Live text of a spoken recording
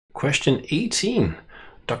Question 18.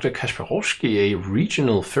 Dr. Kasparowski, a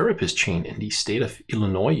regional therapist chain in the state of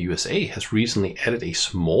Illinois, USA, has recently added a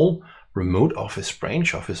small remote office,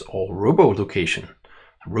 branch office, or robo-location.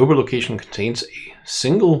 A robo-location contains a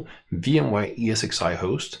single VMware ESXi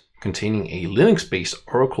host containing a Linux-based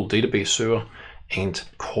Oracle database server and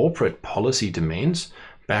corporate policy demands.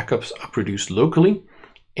 Backups are produced locally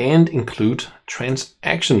and include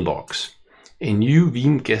transaction logs. A new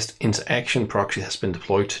Veeam guest interaction proxy has been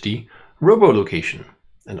deployed to the robo-location.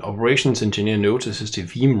 An operations engineer notices the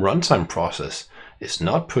Veeam runtime process is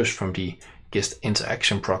not pushed from the guest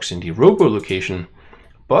interaction proxy in the robo-location,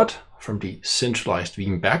 but from the centralized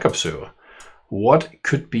Veeam backup server. What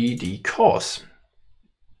could be the cause?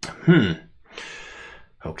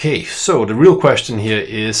 Okay, so the real question here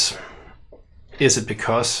is it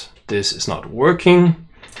because this is not working,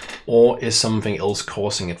 or is something else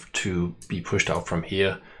causing it to be pushed out from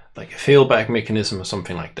here, like a failback mechanism or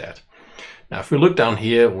something like that? Now, if we look down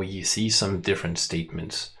here, we see some different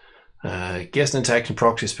statements. Guest interaction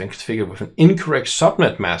proxy has been configured with an incorrect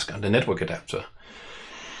subnet mask on the network adapter.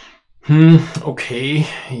 Okay,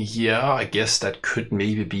 yeah, I guess that could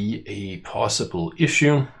maybe be a possible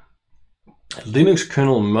issue. Linux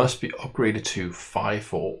kernel must be upgraded to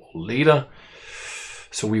 5 or later.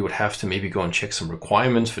 So we would have to maybe go and check some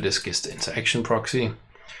requirements for this guest interaction proxy.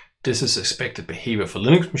 This is expected behavior for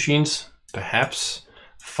Linux machines. Perhaps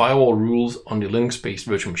firewall rules on the Linux-based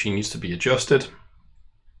virtual machine needs to be adjusted.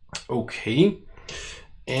 Okay,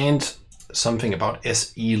 and something about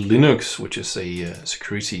SE Linux, which is a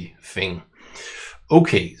security thing.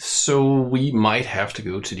 Okay, so we might have to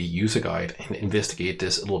go to the user guide and investigate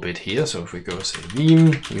this a little bit here. So if we go say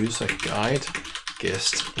Veeam user guide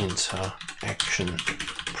guest interaction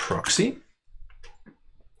proxy.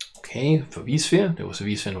 Okay, for vSphere, there was a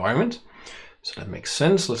vSphere environment. So that makes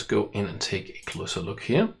sense. Let's go in and take a closer look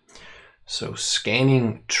here. So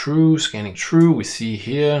scanning true, we see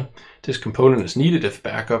here, this component is needed if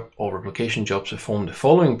backup or replication jobs perform the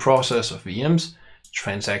following process of VMs: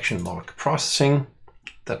 transaction log processing.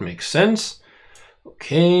 That makes sense.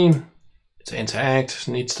 Okay, it's interact,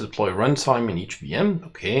 needs to deploy runtime in each VM.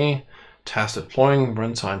 Okay, task deploying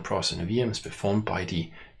runtime process in a VM is performed by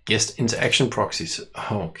the guest interaction proxies.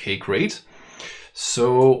 Okay, great.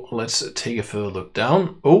 So let's take a further look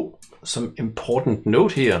down. Oh, some important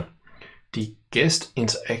note here. The guest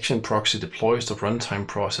interaction proxy deploys the runtime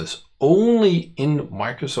process only in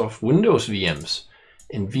Microsoft Windows VMs.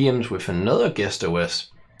 In VMs with another guest OS,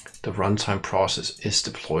 the runtime process is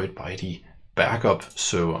deployed by the backup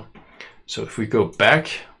server. So if we go back,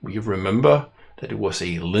 we remember that it was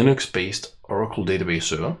a Linux-based Oracle database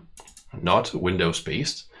server, not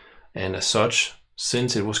Windows-based. And as such,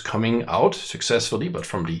 since it was coming out successfully, but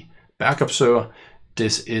from the backup server,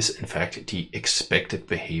 this is in fact the expected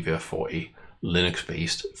behavior for a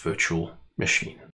Linux-based virtual machine.